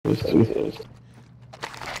That's two.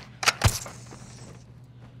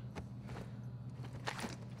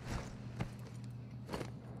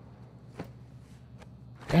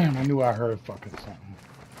 Damn, I knew I heard fucking something.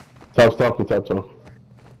 Top.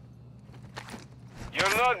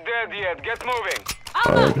 You're not dead yet. Get moving.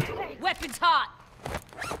 Ammo! Weapons hot!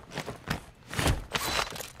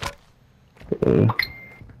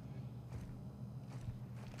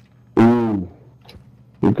 Ooh.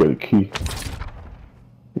 You got a key.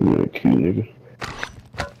 You got a key, nigga.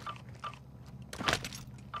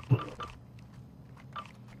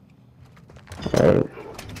 Alright.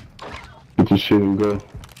 Get your shit and go.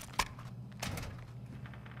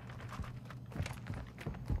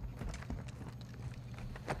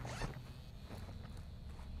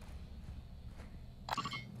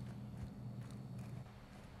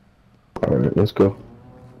 Alright, let's go.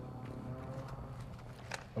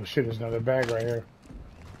 Oh shit, there's another bag right here.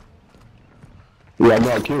 Yeah, I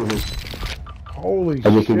know I killed him. Holy I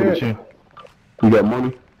just shit. didn't get a chance. You got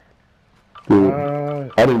money?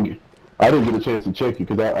 Good. I didn't get a chance to check you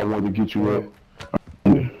because I wanted to get you up.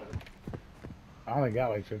 I only got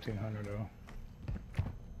like 1,500 though.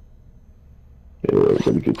 Yeah,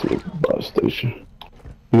 let me get to the bus station.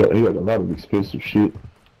 He got a lot of expensive shit.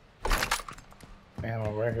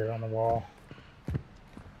 Ammo right here on the wall.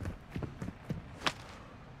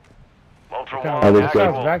 Ultra Oh, One, this actual.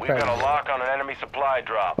 guy's We've got backpack. a lock on an enemy supply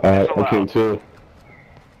drop. I Missile can't out. tell.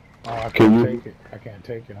 Oh, I Can can't you- take it. I can't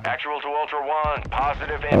take it. Huh? Actual to Ultra One.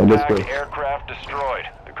 Positive let's impact. go. Aircraft destroyed.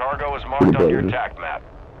 The cargo is marked on your attack map.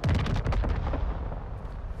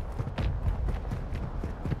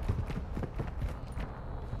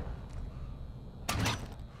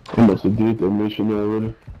 I must have did that mission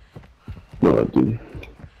already. No, I didn't.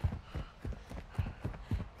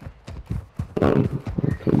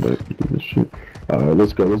 Come back and do this shit. Alright,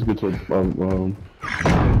 let's go. Let's get to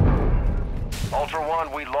Ultra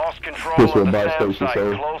One, we lost control This of is a the buy SAM station, site.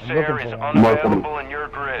 sir. Close I'm air looking is for one. unavailable in your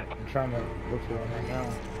grid. I'm trying to look for one right now.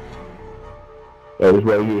 Oh, it's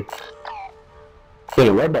right here. Yeah,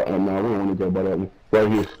 right about no, we don't want to go by that one.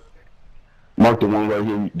 Right here. Mark the one right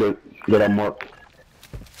here that I marked.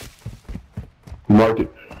 Mark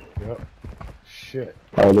it. Yep. Shit.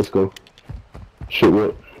 Alright, let's go. Shit,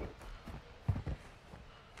 what?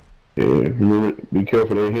 Yeah, remember, be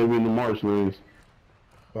careful, they're heavy in the marshlands.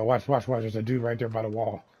 Well, watch. There's a dude right there by the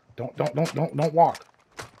wall. Don't walk.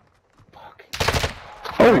 Fuck.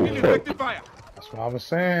 Oh, fuck. That's what I was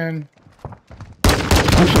saying.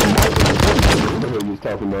 I should have marked it. What the hell you was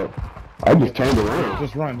talking about? I just turned around.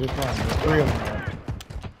 Just run. There's 3 of them there.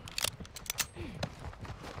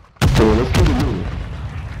 So let's keep it moving.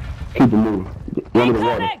 Keep it moving. Run to the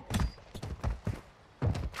water.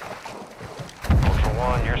 Ultra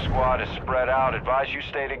One, your squad is spread out. Advise you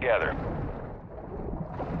stay together.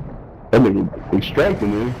 That nigga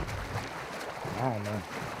extracting me. I don't know.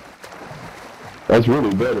 That's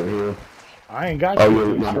really better here. I ain't got Oh, you yeah,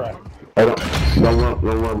 to no. extract.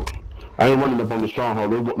 Don't run. I ain't running up on the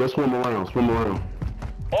stronghold. Let's swim around.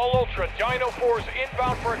 All Ultra, Dino 4's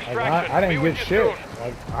inbound for extraction. I didn't get shit.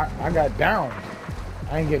 Like I got down.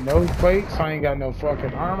 I ain't get no plates. I ain't got no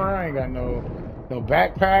fucking armor. I ain't got no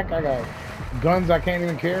backpack. I got guns I can't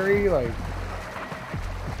even carry. Like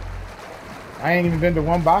I ain't even been to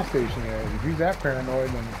one buy station yet. If he's that paranoid,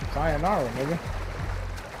 then sayonara, nigga.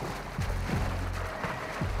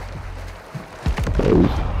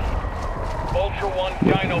 Ultra One,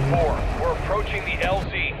 Dino 4. We're approaching the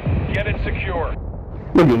LZ. Get it secure.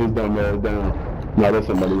 Look at this dumb ass down. No, that's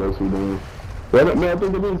somebody else who's doing. Well, man, I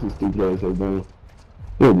think it is a stupid ass head down.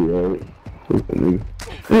 He'll be alright.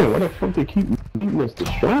 Damn, why the fuck they keep eating us the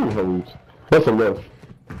strongholds? That's a left.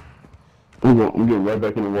 I'm getting right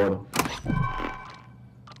back in the water.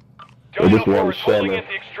 Dino this 4 water's is holding shallow. at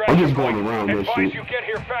the extraction I'm just going point. around that Advise shit. you get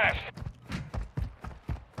here fast.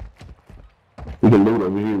 We can loot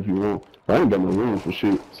over here if you want. I ain't got no room for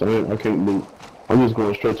shit, so I can't loot. I'm just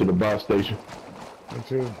going straight to the buy station. Me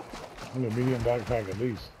too. I'm a medium backpack at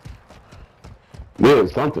least. Yeah,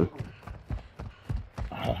 it's something.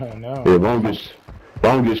 I don't know. Yeah, if I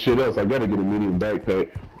don't get shit else, I gotta get a medium backpack.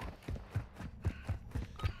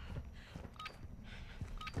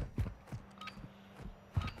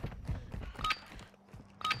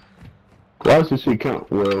 Why does this shit count?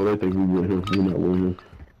 Well, they think we went here. We're not winning.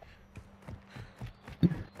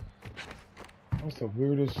 What's the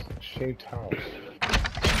weirdest shaped house?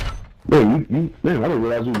 Man, man, I didn't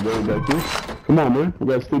realize you was going back here. Come on, man. We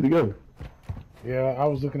gotta stick together. Yeah, I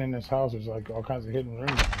was looking in this house. There's like all kinds of hidden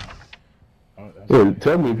rooms. Oh, Yeah,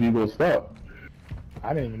 tell me if you're gonna stop.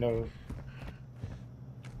 I didn't even know.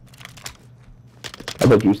 I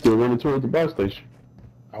thought you were still running towards the bus station.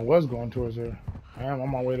 I was going towards her. I am on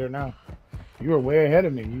my way there now. You were way ahead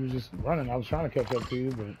of me. You were just running. I was trying to catch up to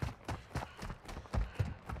you, but...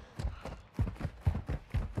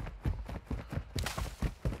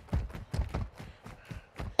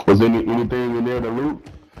 Was there anything in there to loot?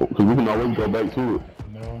 Because we can always go back to it.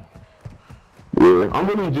 No. Yeah, I'm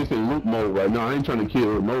really just in loot mode right now. I ain't trying to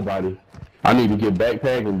kill nobody. I need to get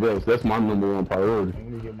backpack and vest. That's my #1 priority. I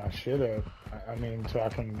need to get my shit up. I mean, so I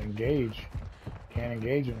can engage. Can't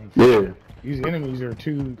engage them. Yeah. These enemies they're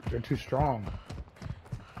too strong.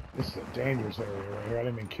 This is a dangerous area right here.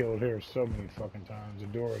 I've been killed here so many fucking times. The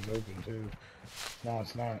door is open too. No,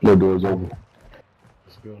 it's not. No door's open.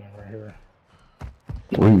 This building right here.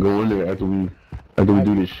 We can go in there after we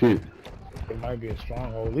do this shit. It might be a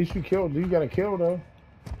stronghold. At least you killed. You got a kill though.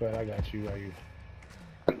 But I got you.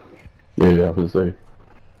 Yeah, I was gonna say.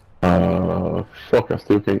 Fuck, I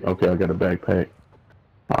still can't. Okay, I got a backpack.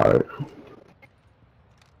 Alright.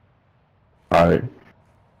 Alright.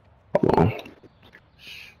 Hold on.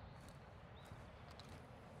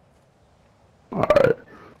 Alright.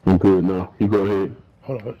 I'm good now. You go ahead.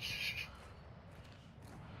 Hold on. Shh.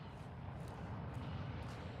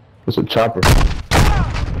 It's a chopper.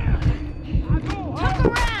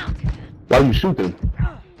 Why you shooting?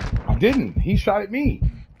 I didn't. He shot at me.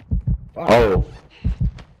 Fuck. Oh.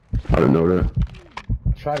 I didn't know that.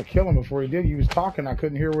 I tried to kill him before he did. He was talking. I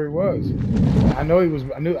couldn't hear where he was. I know he was.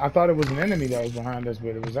 I thought it was an enemy that was behind us, but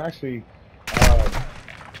it was actually.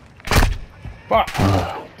 Fuck.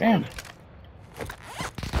 Damn it.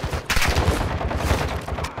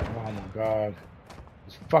 Oh my god.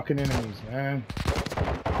 It's fucking enemies, man.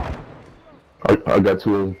 I got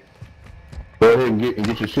two of them. Go ahead and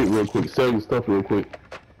get your shit real quick. Sell your stuff real quick.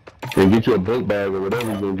 And get you a book bag or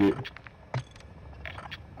whatever you're gonna get.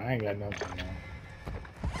 I ain't got nothing, man.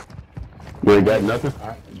 You ain't got nothing?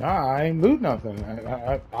 Nah, I ain't loot nothing.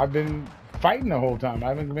 I've been fighting the whole time. I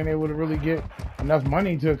haven't been able to really get enough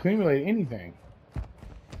money to accumulate anything.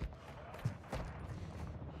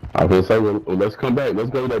 I was gonna say, well, let's come back. Let's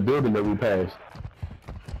go to that building that we passed.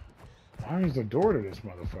 Where's the door to this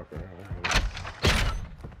motherfucker?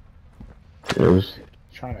 Yeah, let's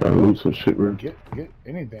trying to loot some shit, real. Get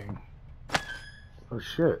anything. Oh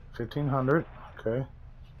shit, 1500. Okay.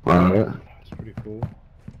 Alright. That's pretty cool.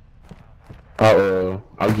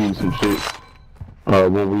 I'll give you some shit.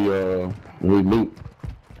 When we loot.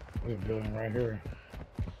 There's a building right here.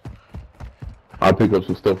 I'll pick up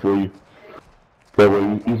some stuff for you. That way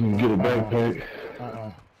you can get a backpack.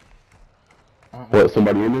 What,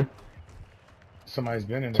 somebody in there? Somebody's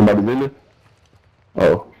been in there. Somebody's in there?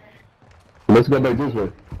 Oh. Let's go back this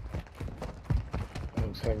way. That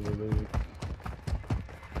looks heavily looted.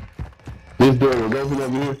 This door was open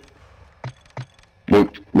over here.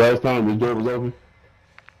 Look, last time this door was open.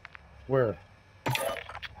 Where?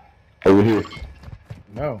 Over here.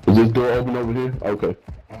 No. Is this door open over here? Okay.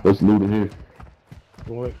 Let's loot in here.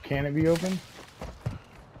 Well, can it be open?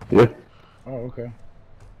 Yeah. Oh, okay.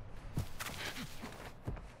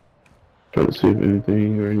 Trying to see if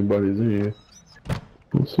anything or anybody's in here.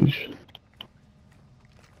 Let's see.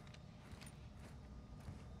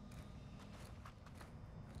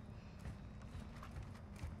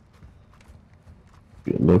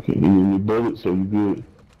 Get lucky. You need any bullets, so you good.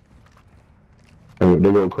 Oh,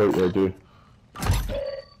 they got a crate right there.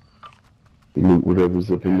 You loot whatever's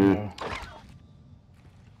up in there.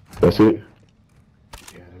 That's it?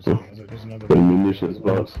 Yeah, there's another the munitions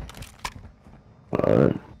box.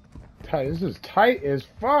 Alright. Tight. This is tight as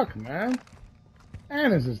fuck, man.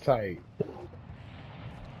 And this is tight.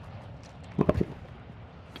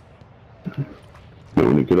 I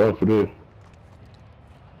want to get off of there.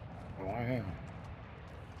 Oh, I am.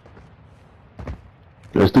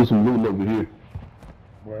 Let's do some looting over here.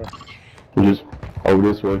 Where? Just over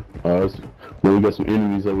this way. We got some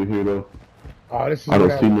enemies over here though. Oh, this is I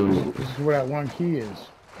don't see none. This is where that one key is.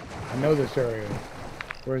 I know this area.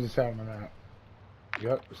 Where's this at on the map?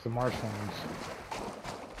 Yep, it's the marshlands.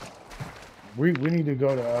 We need to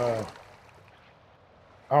go to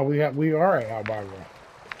oh, we are at Albargo.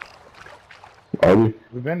 Are we?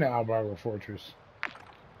 We've been to Albargo Fortress.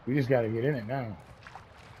 We just got to get in it now.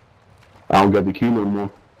 I don't got the key no more.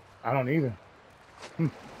 I don't either.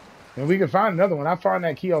 And we can find another one. I find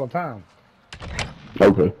that key all the time.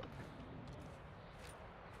 Okay.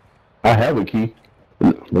 I have a key,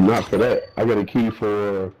 but not for that. I got a key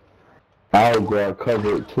for Algar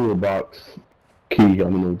covered toolbox key. I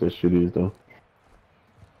don't know what that shit is though.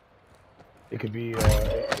 It could be.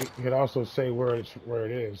 It could also say where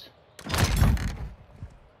it is.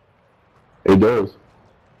 It does.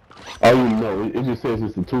 Oh, you know, it just says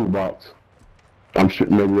it's the toolbox. I'm sure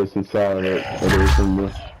maybe that's inside or there's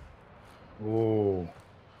somewhere. Ooh,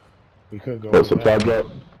 we could go Or over supply there.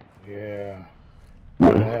 drop. Yeah. Yeah.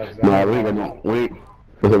 That Nah, has we ain't got armor. no we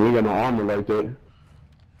ain't got no armor like that.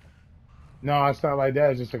 No, it's not like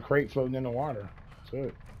that. It's just a crate floating in the water. That's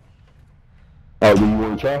it. Oh, do you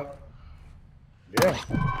want to try?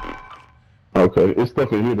 Yeah. Okay, it's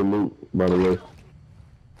stuff in here to loot, by the way.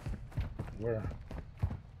 Where?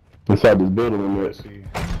 Inside this building I'm Let's at. see.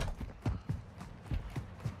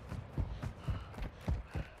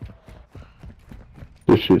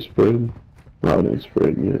 This shit spreading. No, it ain't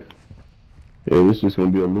spreading yet. Yeah, this is just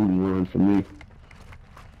gonna be a looting run for me.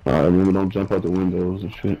 Alright, remember don't jump out the windows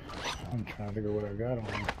and shit. I'm trying to think of what I got on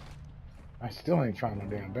me. I still ain't found no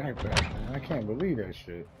damn backpack, man. I can't believe that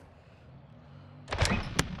shit.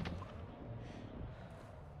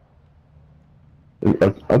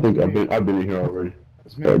 I think I've been in here already.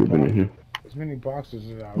 As I've many already been box, in here. as many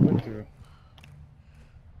boxes as I went through.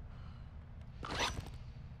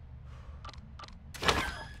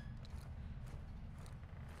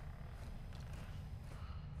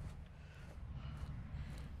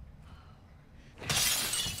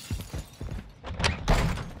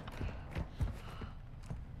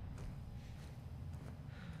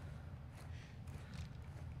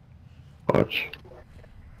 Watch.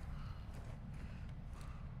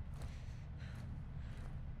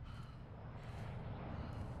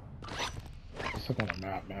 Let's look on the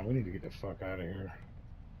map, man. We need to get the fuck out of here.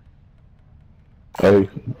 Hey,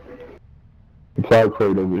 the cloud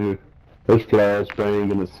crate over here. There's flash,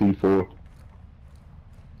 bang, and a C4.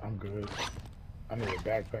 I'm good. I need a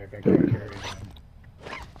backpack. I can't Maybe. carry it.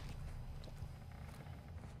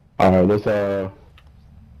 Alright, let's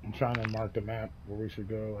I'm trying to mark the map where we should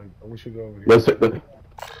go. Like, we should go over here.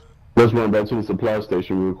 let's run back to the supply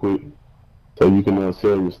station real quick, so you can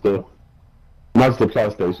sell your stuff. Not the supply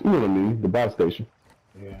station, you know what I mean? The buy station.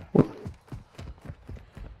 Yeah. I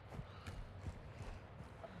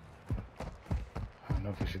don't know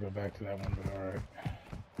if we should go back to that one, but alright.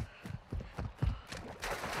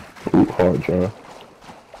 Ooh, hard drive.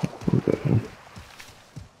 Okay.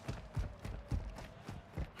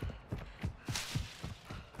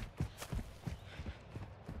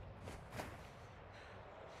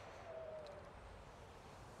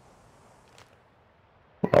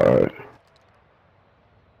 Alright.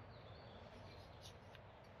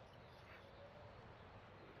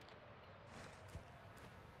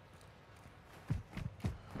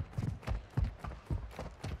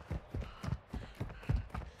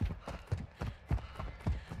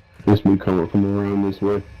 This me coming from around this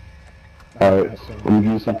way. Alright, I'm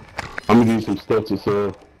gonna give you some stuff to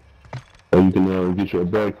sell. So you can get you a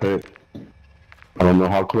backpack. I don't know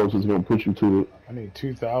how close it's gonna put you to it. I need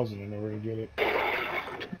 2,000 in order to get it.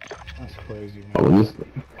 That's crazy, man. Hold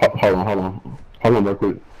on real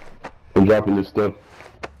quick. I'm dropping this stuff.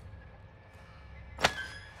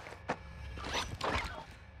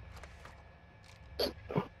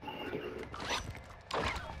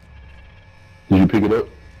 Did you pick it up?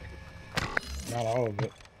 Not all of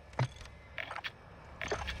it.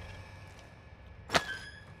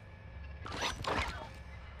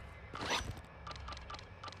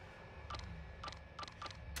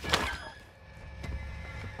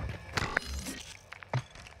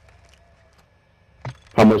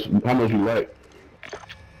 How much you like?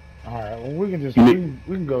 Alright, well we can just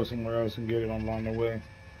we can go somewhere else and get it along the way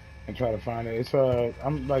and try to find it. It's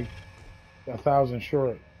I'm like 1,000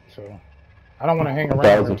 short, so I don't want to hang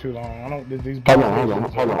around here too long. I don't. These Hold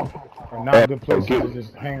on. are not good places to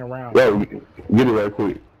just hang around. Yo, get it right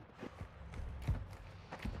quick.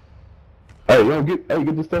 Hey, yo, get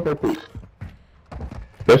this stuff right quick.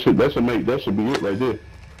 That should be it right there.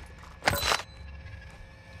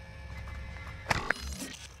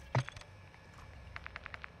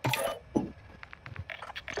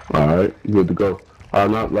 Alright, good to go.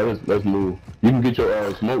 Now let's move. You can get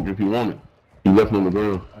your smoke if you want it. You left it on the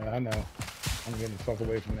ground. I know. I'm getting the fuck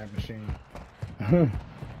away from that machine.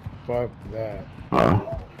 Fuck that.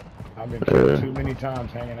 I've been killed too many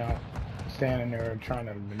times hanging out, standing there trying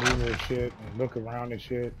to maneuver shit and look around and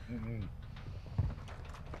shit. And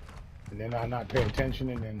then I not pay attention,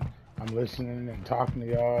 and then I'm listening and talking to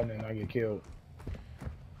y'all, and then I get killed.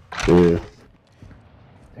 Yeah.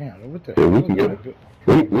 Damn, what the Yeah, hell? we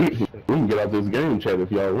can get out this game chat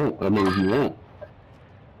if y'all want. I mean, if you want.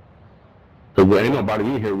 Cause there ain't nobody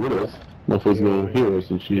in here with us. Motherfuckers gonna hear us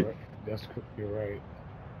and shit. You're right.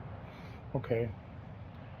 Okay.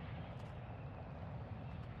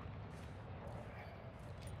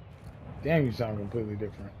 Damn, you sound completely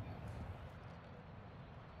different.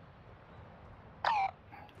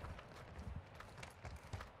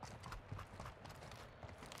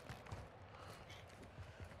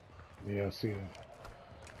 Yeah, I see him.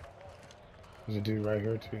 There's a dude right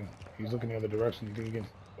here too. He's looking the other direction. You think he can?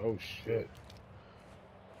 Oh shit.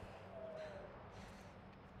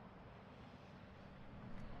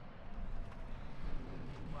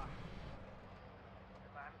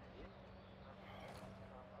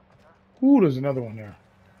 Ooh, there's another one there.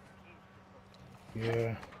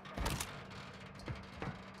 Yeah.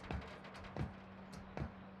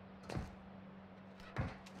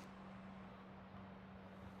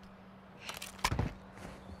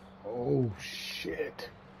 Oh shit.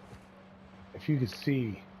 If you could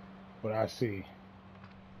see what I see.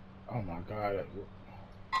 Oh my god.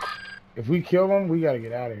 If we kill him, we gotta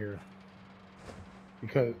get out of here.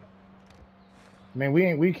 Because man,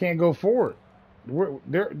 we can't go forward. We're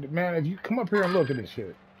there, man, if you come up here and look at this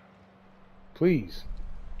shit. Please.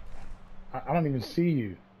 I don't even see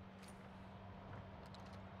you.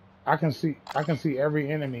 I can see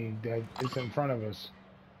every enemy that is in front of us.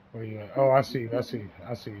 Where you at? Oh, I see you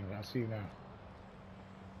now.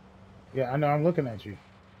 Yeah, I know, I'm looking at you.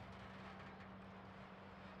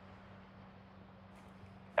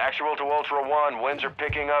 Actual to Ultra One, winds are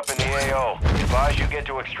picking up in the AO. Advise you get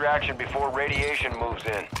to extraction before radiation moves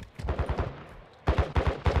in.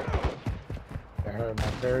 I heard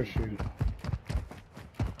my parachute.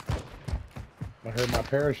 I heard my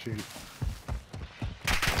parachute.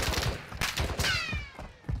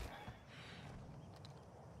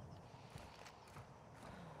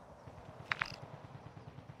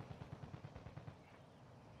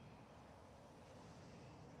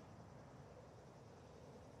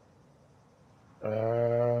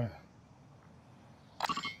 Uh,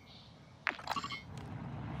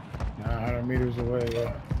 900 meters away,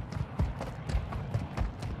 yeah.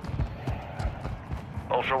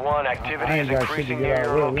 Ultra One, activity is increasing near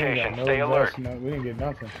your location. Stay alert. We didn't get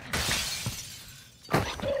nothing.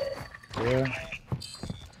 Yeah.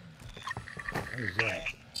 What is that?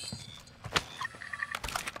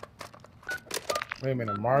 Wait a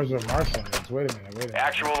minute, Mars or Martians? Wait a minute.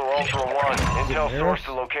 Actual to Ultra One, intel sourced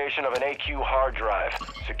the location of an AQ hard drive.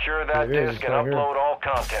 Secure that disk and upload all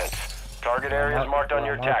contents. Target areas marked on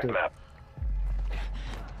your TAC map.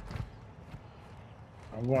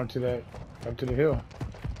 I'm going to that, up to the hill.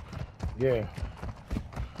 Yeah.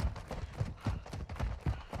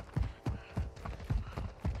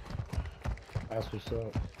 That's what's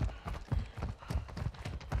up.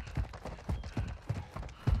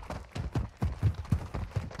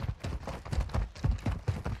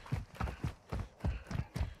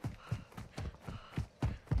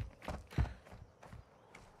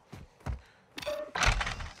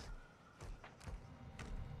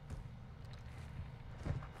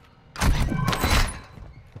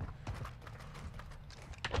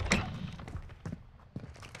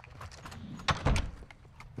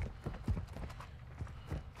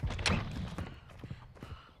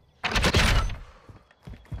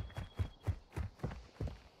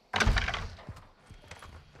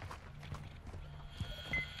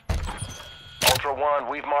 Ultra One,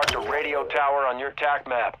 we've marked a radio tower on your TAC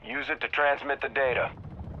map. Use it to transmit the data.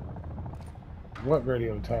 What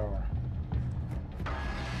radio tower?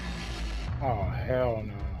 Oh, hell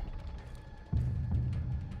no.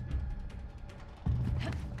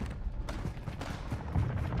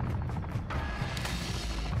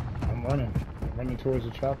 I'm running towards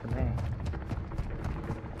the chopper now.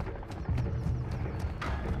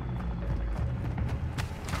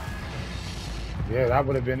 Yeah, that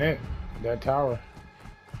would have been it. That tower.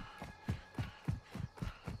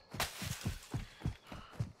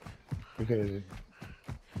 We could have.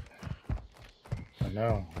 I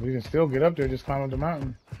know. We can still get up there, just climb up the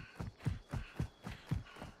mountain.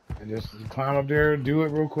 And just climb up there, do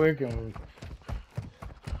it real quick, and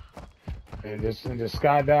just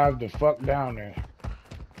skydive the fuck down there.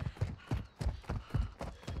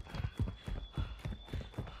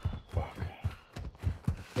 Fuck.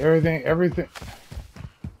 Everything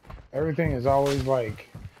is always like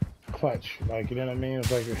clutch, like, you know what I mean?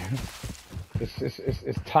 It's like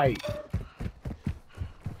it's tight.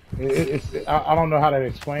 I don't know how to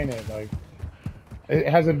explain it. Like, it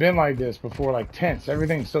hasn't been like this before. Like, tense.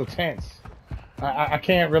 Everything's so tense. I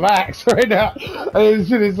can't relax right now.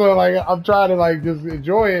 It's so like I'm trying to like just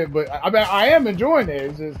enjoy it, but I mean I am enjoying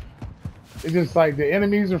it. It's just like the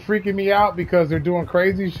enemies are freaking me out because they're doing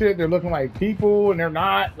crazy shit. They're looking like people and they're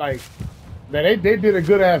not. Like, man, they did a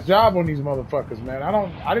good ass job on these motherfuckers, man.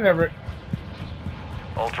 I didn't ever.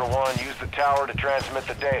 Ultra One, use the tower to transmit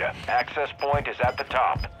the data. Access point is at the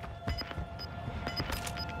top.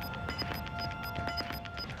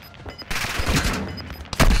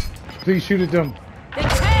 Please shoot at them. They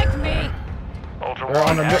tagged me. Ultra They're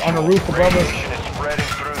One, on the roof above us. radiation is spreading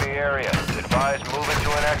through the area. Advise moving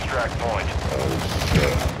to an extract point. Oh,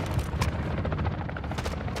 shit.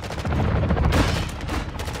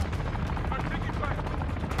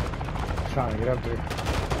 I'm trying to get up there.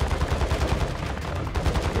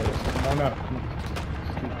 No, no.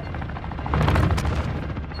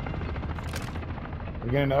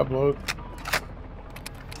 We're getting the upload.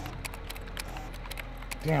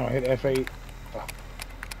 Damn, I hit F8. Oh.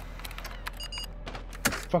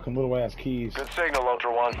 Fucking little ass keys. Good signal,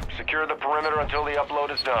 Ultra One. Secure the perimeter until the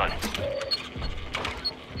upload is done.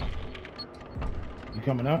 You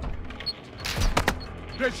coming up?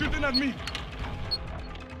 They're shooting at me.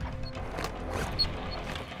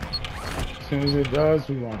 As soon as it does,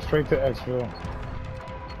 we're going straight to Xville.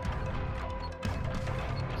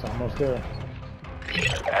 It's almost there.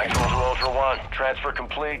 Actual to Ultra One. Transfer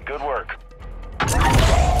complete. Good work.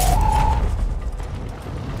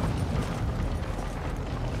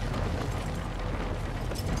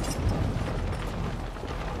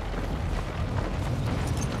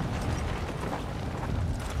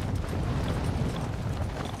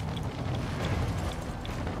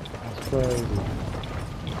 That's crazy.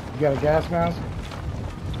 You got a gas mask?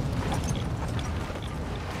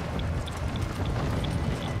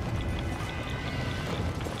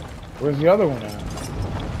 Where's the other one at?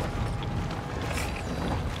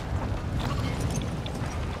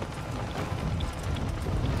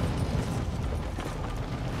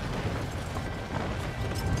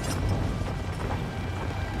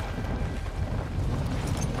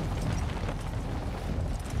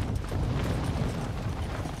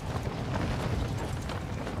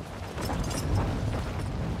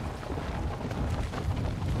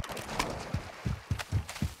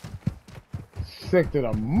 Sick to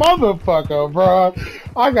the motherfucker, bro.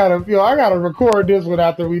 I gotta record this one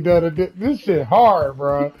after we done it. This shit hard,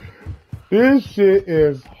 bro. This shit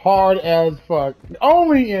is hard as fuck.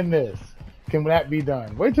 Only in this can that be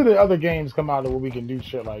done. Wait till the other games come out where we can do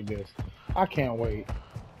shit like this. I can't wait.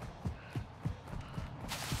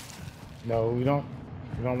 No, we don't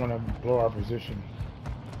want to blow our position.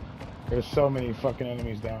 There's so many fucking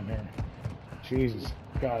enemies down here. Jesus,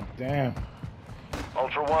 god damn.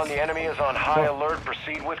 Ultra One, the enemy is on high alert.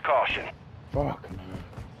 Proceed with caution. Fuck, man.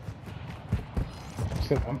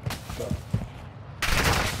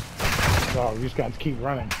 Dog, you just got to keep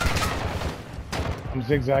running. I'm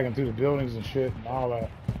zigzagging through the buildings and shit and all that.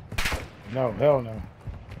 No, hell no.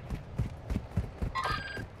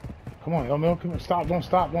 Come on, Elmil, come on. Stop, don't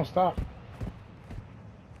stop, don't stop.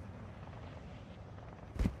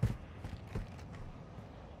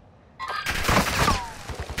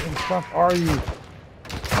 Where the fuck are you?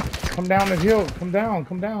 Come down the hill. Come down,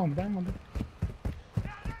 down.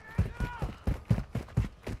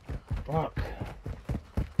 Fuck.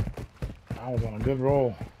 I was on a good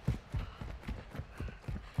roll.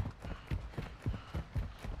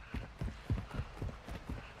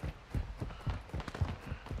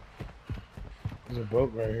 There's a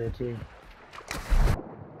boat right here too.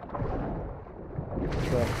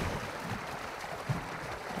 Truck.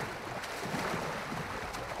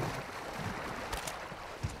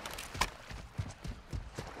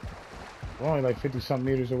 We're only like 50-something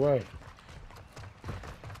meters away.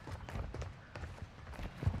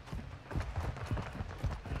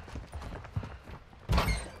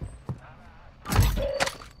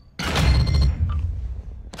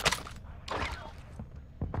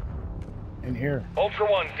 In here. Ultra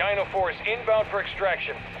One, Dino Force inbound for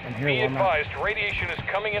extraction. Be advised, radiation is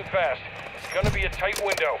coming in fast. It's gonna be a tight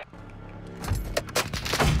window.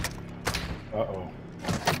 Uh-oh.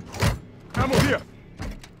 Ammo here.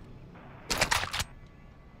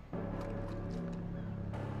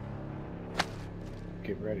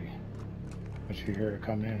 Get ready. Once you hear it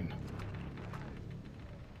come in.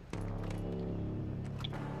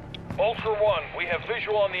 Ultra One, we have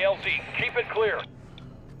visual on the LZ. Keep it clear.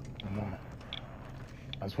 I'm on it.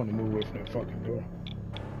 I just want to move away from that fucking door.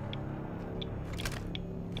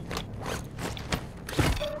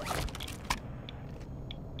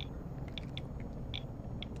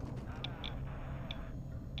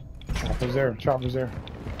 Chopper's there, chopper's there.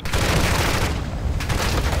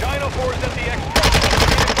 Dino Force at the extraction.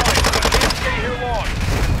 Can't stay here long.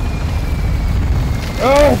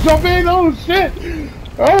 Oh, jump in! Oh shit!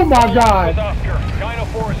 Oh my god! Oscar, Dino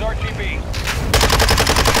Force RTB.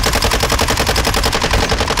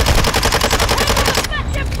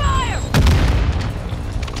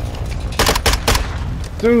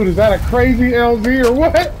 Dude, is that a crazy LZ or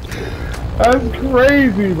what? That's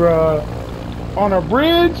crazy, bro. On a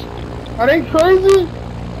bridge? Are they crazy?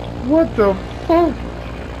 What the fuck?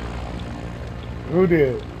 Who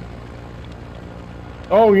did?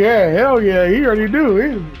 Oh yeah, hell yeah, he already knew.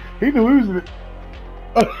 He knew he was.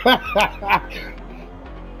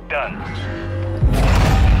 Done.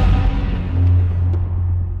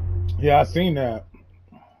 Yeah, I seen that.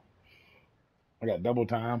 I got double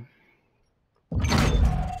time.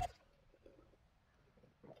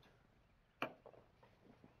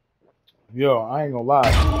 Yo, I ain't gonna lie.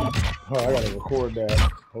 Oh, I gotta record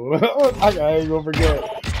that. I ain't gonna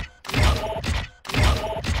forget.